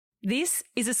This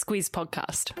is a Squiz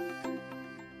podcast.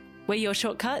 We're your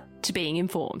shortcut to being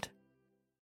informed.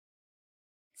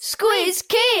 Squiz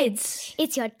Kids!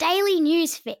 It's your daily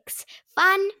news fix.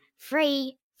 Fun,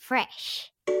 free,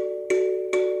 fresh.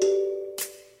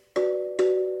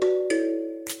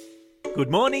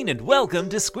 Good morning and welcome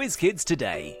to Squiz Kids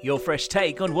Today, your fresh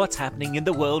take on what's happening in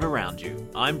the world around you.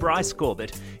 I'm Bryce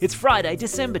Corbett. It's Friday,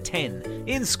 December 10.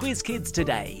 In Squiz Kids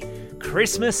Today,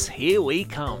 Christmas, here we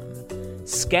come.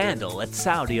 Scandal at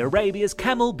Saudi Arabia's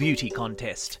Camel Beauty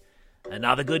Contest.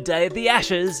 Another good day at the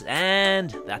Ashes, and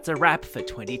that's a wrap for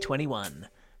 2021.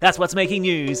 That's what's making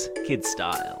news, kids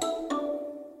style.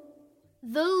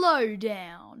 The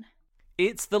Lowdown.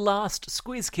 It's the last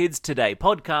Squiz Kids Today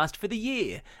podcast for the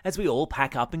year, as we all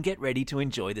pack up and get ready to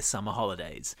enjoy the summer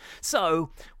holidays.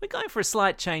 So, we're going for a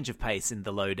slight change of pace in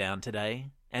the Lowdown today,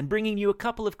 and bringing you a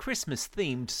couple of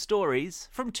Christmas-themed stories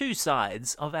from two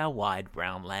sides of our wide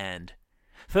brown land.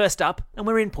 First up, and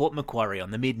we're in Port Macquarie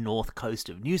on the mid-north coast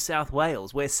of New South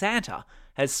Wales, where Santa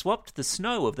has swapped the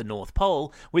snow of the North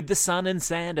Pole with the sun and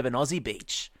sand of an Aussie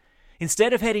beach.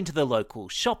 Instead of heading to the local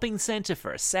shopping centre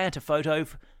for a Santa photo,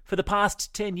 for the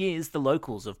past 10 years the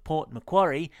locals of Port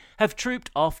Macquarie have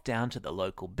trooped off down to the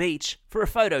local beach for a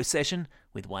photo session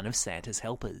with one of Santa's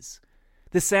helpers.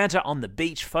 The Santa on the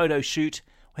beach photo shoot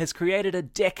has created a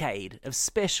decade of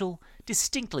special,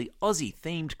 distinctly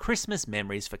Aussie-themed Christmas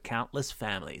memories for countless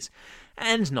families.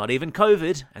 And not even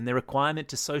COVID and the requirement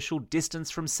to social distance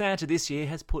from Santa this year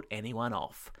has put anyone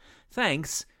off.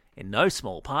 Thanks, in no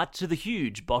small part, to the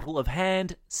huge bottle of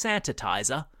hand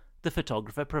Santitizer the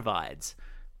photographer provides.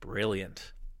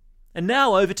 Brilliant. And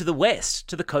now over to the west,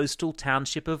 to the coastal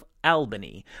township of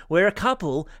Albany, where a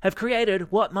couple have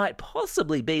created what might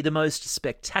possibly be the most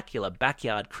spectacular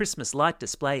backyard Christmas light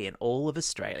display in all of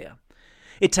Australia.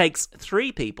 It takes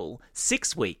 3 people,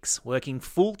 6 weeks, working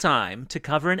full-time to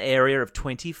cover an area of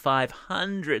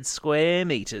 2,500 square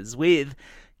metres with,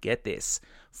 get this,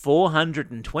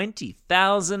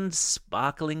 420,000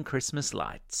 sparkling Christmas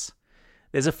lights.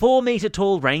 There's a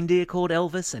 4-metre-tall reindeer called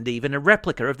Elvis and even a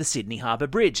replica of the Sydney Harbour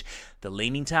Bridge. The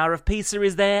Leaning Tower of Pisa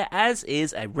is there, as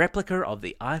is a replica of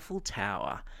the Eiffel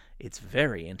Tower. It's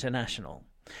very international.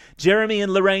 Jeremy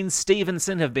and Lorraine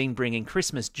Stevenson have been bringing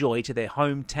Christmas joy to their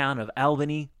hometown of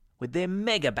Albany with their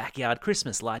mega backyard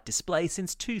Christmas light display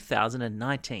since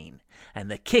 2019. And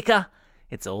the kicker,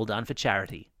 it's all done for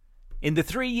charity. In the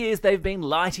 3 years they've been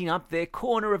lighting up their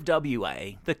corner of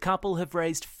WA, the couple have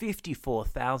raised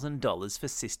 $54,000 for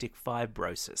cystic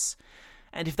fibrosis.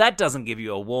 And if that doesn't give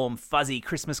you a warm, fuzzy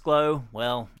Christmas glow,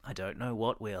 well, I don't know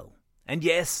what will. And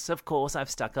yes, of course,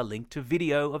 I've stuck a link to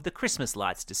video of the Christmas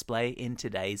lights display in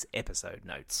today's episode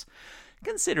notes.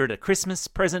 Consider it a Christmas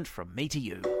present from me to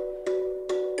you.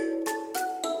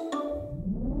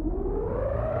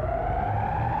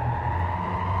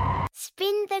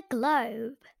 Spin the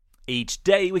globe. Each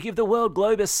day we give the world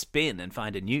globe a spin and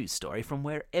find a news story from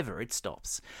wherever it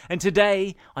stops. And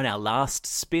today, on our last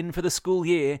spin for the school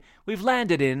year, we've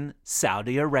landed in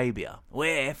Saudi Arabia,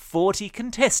 where 40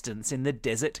 contestants in the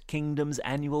Desert Kingdom's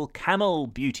annual Camel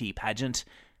Beauty Pageant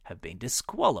have been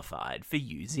disqualified for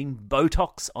using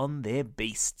Botox on their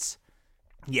beasts.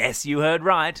 Yes, you heard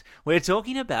right. We're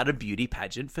talking about a beauty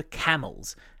pageant for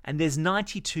camels, and there's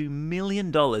 $92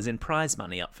 million in prize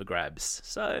money up for grabs.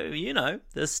 So,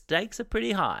 the stakes are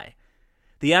pretty high.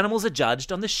 The animals are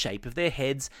judged on the shape of their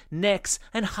heads, necks,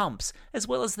 and humps, as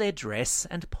well as their dress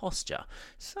and posture.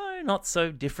 So, not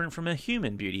so different from a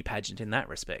human beauty pageant in that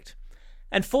respect.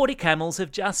 And 40 camels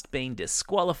have just been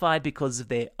disqualified because of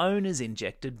their owners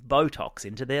injected Botox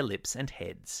into their lips and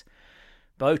heads.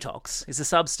 Botox is a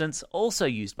substance also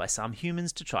used by some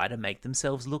humans to try to make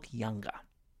themselves look younger.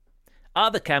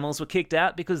 Other camels were kicked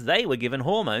out because they were given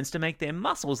hormones to make their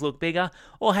muscles look bigger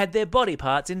or had their body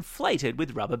parts inflated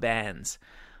with rubber bands.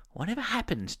 Whatever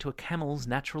happened to a camel's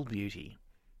natural beauty?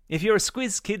 If you're a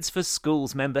Squiz Kids for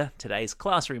Schools member, today's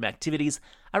classroom activities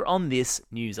are on this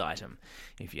news item.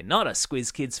 If you're not a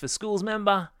Squiz Kids for Schools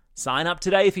member, sign up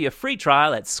today for your free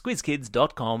trial at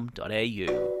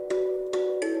squizkids.com.au.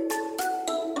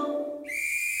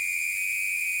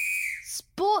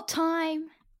 Sport time.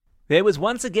 There was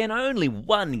once again only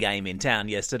one game in town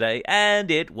yesterday, and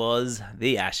it was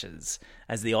the Ashes,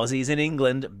 as the Aussies in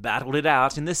England battled it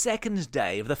out in the second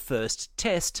day of the first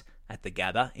test at the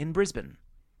Gabba in Brisbane.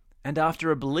 And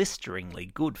after a blisteringly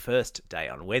good first day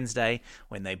on Wednesday,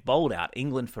 when they bowled out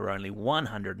England for only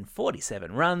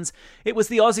 147 runs, it was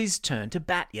the Aussies' turn to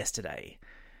bat yesterday.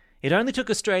 It only took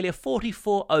Australia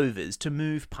 44 overs to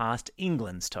move past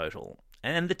England's total,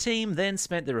 and the team then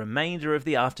spent the remainder of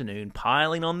the afternoon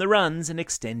piling on the runs and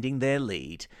extending their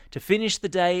lead to finish the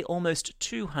day almost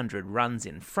 200 runs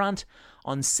in front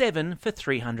on 7 for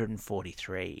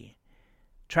 343.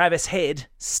 Travis Head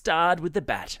starred with the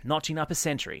bat, notching up a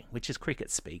century, which is cricket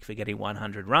speak for getting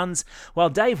 100 runs, while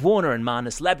Dave Warner and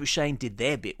Marnus Labuschagne did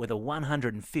their bit with a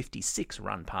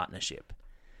 156-run partnership.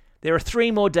 There are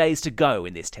 3 more days to go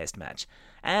in this test match,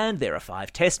 and there are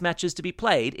 5 test matches to be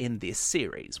played in this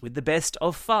series, with the best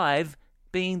of 5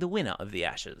 being the winner of the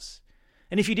Ashes.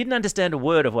 And if you didn't understand a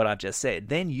word of what I've just said,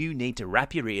 then you need to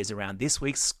wrap your ears around this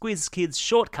week's Squiz Kids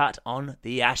shortcut on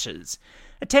the Ashes.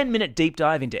 A 10-minute deep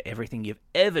dive into everything you've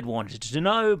ever wanted to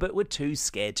know but were too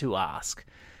scared to ask.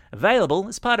 Available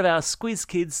as part of our Squiz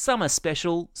Kids Summer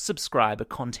Special subscriber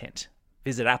content.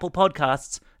 Visit Apple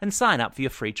Podcasts and sign up for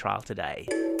your free trial today.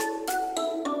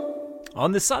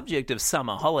 On the subject of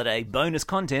summer holiday bonus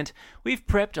content, we've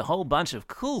prepped a whole bunch of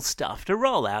cool stuff to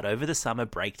roll out over the summer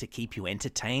break to keep you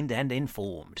entertained and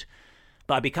informed.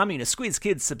 By becoming a Squiz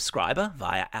Kids subscriber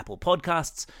via Apple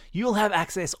Podcasts, you'll have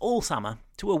access all summer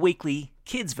to a weekly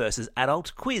Kids vs.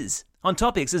 Adult quiz on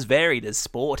topics as varied as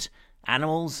sport,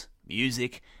 animals,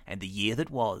 music, and the year that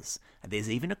was. And there's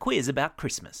even a quiz about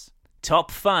Christmas. Top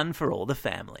fun for all the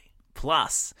family.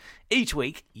 Plus, each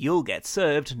week you'll get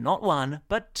served not 1,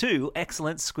 but 2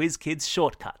 excellent Squiz Kids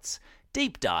shortcuts.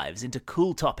 Deep dives into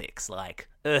cool topics like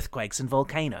earthquakes and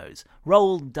volcanoes,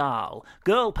 Roald Dahl,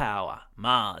 girl power,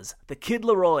 Mars, the Kid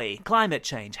Laroi, climate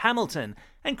change, Hamilton,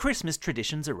 and Christmas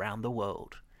traditions around the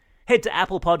world. Head to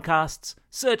Apple Podcasts,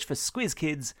 search for Squiz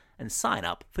Kids, and sign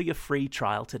up for your free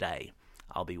trial today.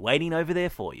 I'll be waiting over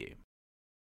there for you.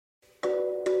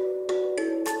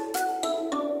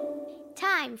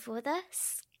 Time for the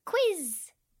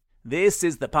quiz. This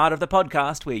is the part of the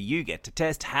podcast where you get to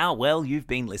test how well you've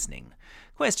been listening.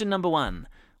 Question number 1.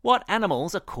 What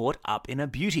animals are caught up in a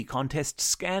beauty contest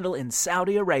scandal in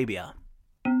Saudi Arabia?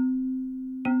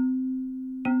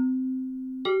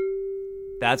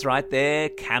 That's right, they're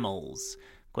camels.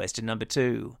 Question number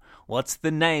 2. What's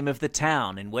the name of the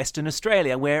town in Western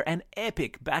Australia where an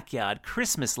epic backyard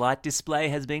Christmas light display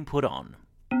has been put on?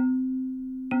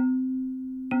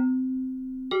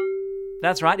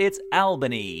 That's right, it's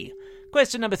Albany.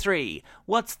 Question number 3.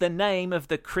 What's the name of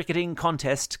the cricketing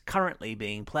contest currently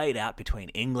being played out between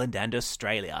England and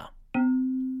Australia?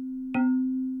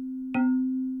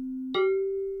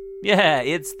 Yeah,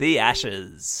 it's the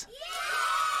Ashes.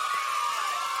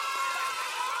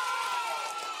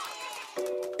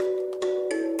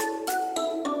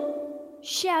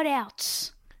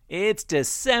 Shout-outs. It's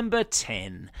December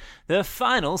 10, the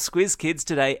final Squiz Kids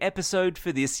Today episode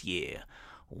for this year.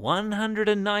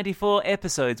 194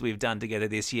 episodes we've done together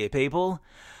this year, people.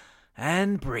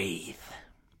 And breathe.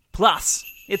 Plus,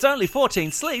 it's only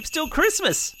 14 sleeps till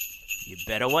Christmas. You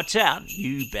better watch out.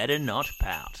 You better not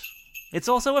pout. It's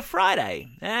also a Friday,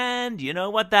 and you know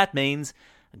what that means.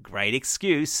 A great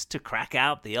excuse to crack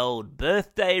out the old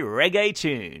birthday reggae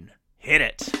tune. Hit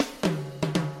it.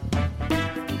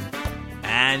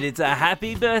 And it's a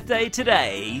happy birthday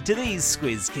today to these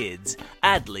Squiz Kids.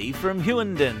 Adley from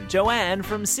Hughenden, Joanne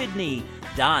from Sydney,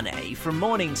 Darnay from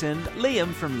Mornington,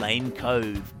 Liam from Lane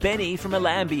Cove, Benny from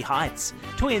Allambie Heights,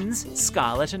 twins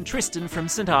Scarlett and Tristan from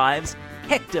St Ives,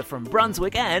 Hector from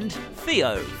Brunswick, and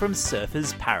Theo from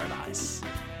Surfers Paradise.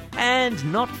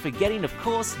 And not forgetting, of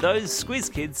course, those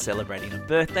Squiz Kids celebrating a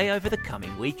birthday over the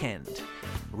coming weekend.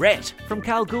 Rhett from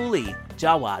Kalgoorlie,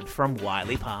 Jawad from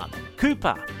Wiley Park,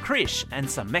 Cooper, Krish and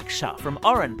Sameksha from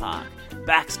Oran Park,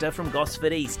 Baxter from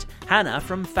Gosford East, Hannah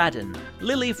from Fadden,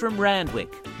 Lily from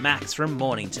Randwick, Max from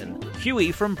Mornington,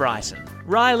 Huey from Brighton,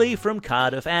 Riley from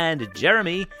Cardiff, and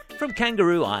Jeremy from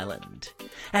Kangaroo Island.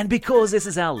 And because this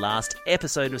is our last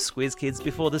episode of Squiz Kids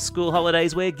before the school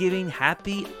holidays, we're giving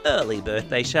happy early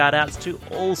birthday shout-outs to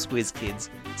all Squiz Kids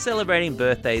celebrating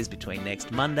birthdays between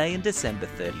next Monday and December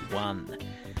 31.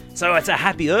 So it's a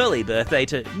happy early birthday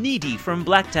to Needy from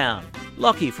Blacktown,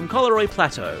 Lockie from Coleroy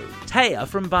Plateau, Taya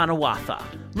from Barnawatha,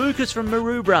 Lucas from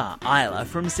Maroubra, Isla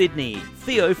from Sydney,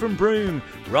 Theo from Broome,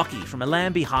 Rocky from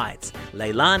Allambie Heights,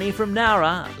 Leilani from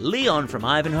Nowra, Leon from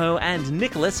Ivanhoe, and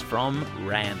Nicholas from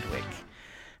Randwick.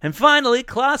 And finally,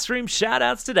 classroom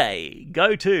shout-outs today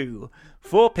go to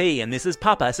 4P and this is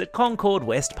Papas at Concord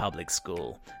West Public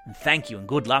School. And thank you and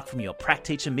good luck from your prac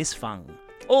teacher Miss Fung.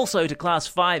 Also to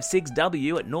Class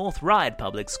 5-6W at North Ryde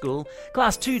Public School,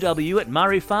 Class 2W at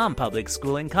Murray Farm Public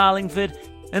School in Carlingford,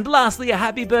 and lastly a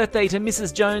happy birthday to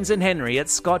Mrs Jones and Henry at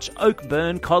Scotch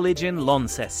Oakburn College in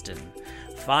Launceston.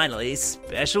 Finally,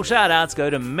 special shout-outs go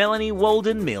to Melanie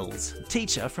Walden Mills,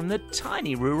 teacher from the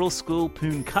tiny rural school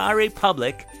Pooncarie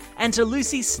Public, and to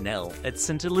Lucy Snell at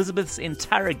St Elizabeth's in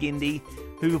Tarragindi,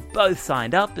 who've both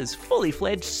signed up as fully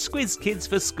fledged Squiz Kids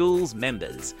for Schools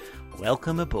members.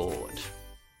 Welcome aboard.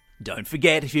 Don't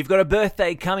forget, if you've got a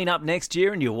birthday coming up next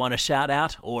year and you want a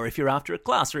shout-out, or if you're after a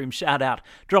classroom shout-out,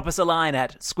 drop us a line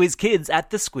at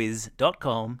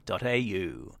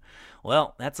squizkids@thesquiz.com.au.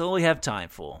 Well, that's all we have time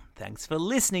for. Thanks for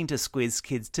listening to Squiz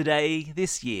Kids today,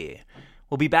 this year.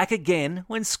 We'll be back again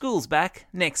when school's back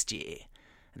next year.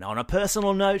 And on a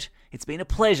personal note, it's been a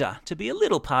pleasure to be a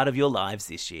little part of your lives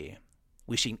this year.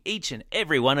 Wishing each and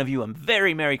every one of you a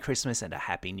very Merry Christmas and a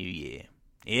Happy New Year.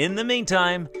 In the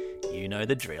meantime, you know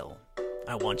the drill.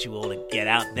 I want you all to get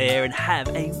out there and have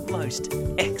a most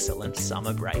excellent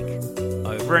summer break.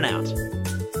 Over and out.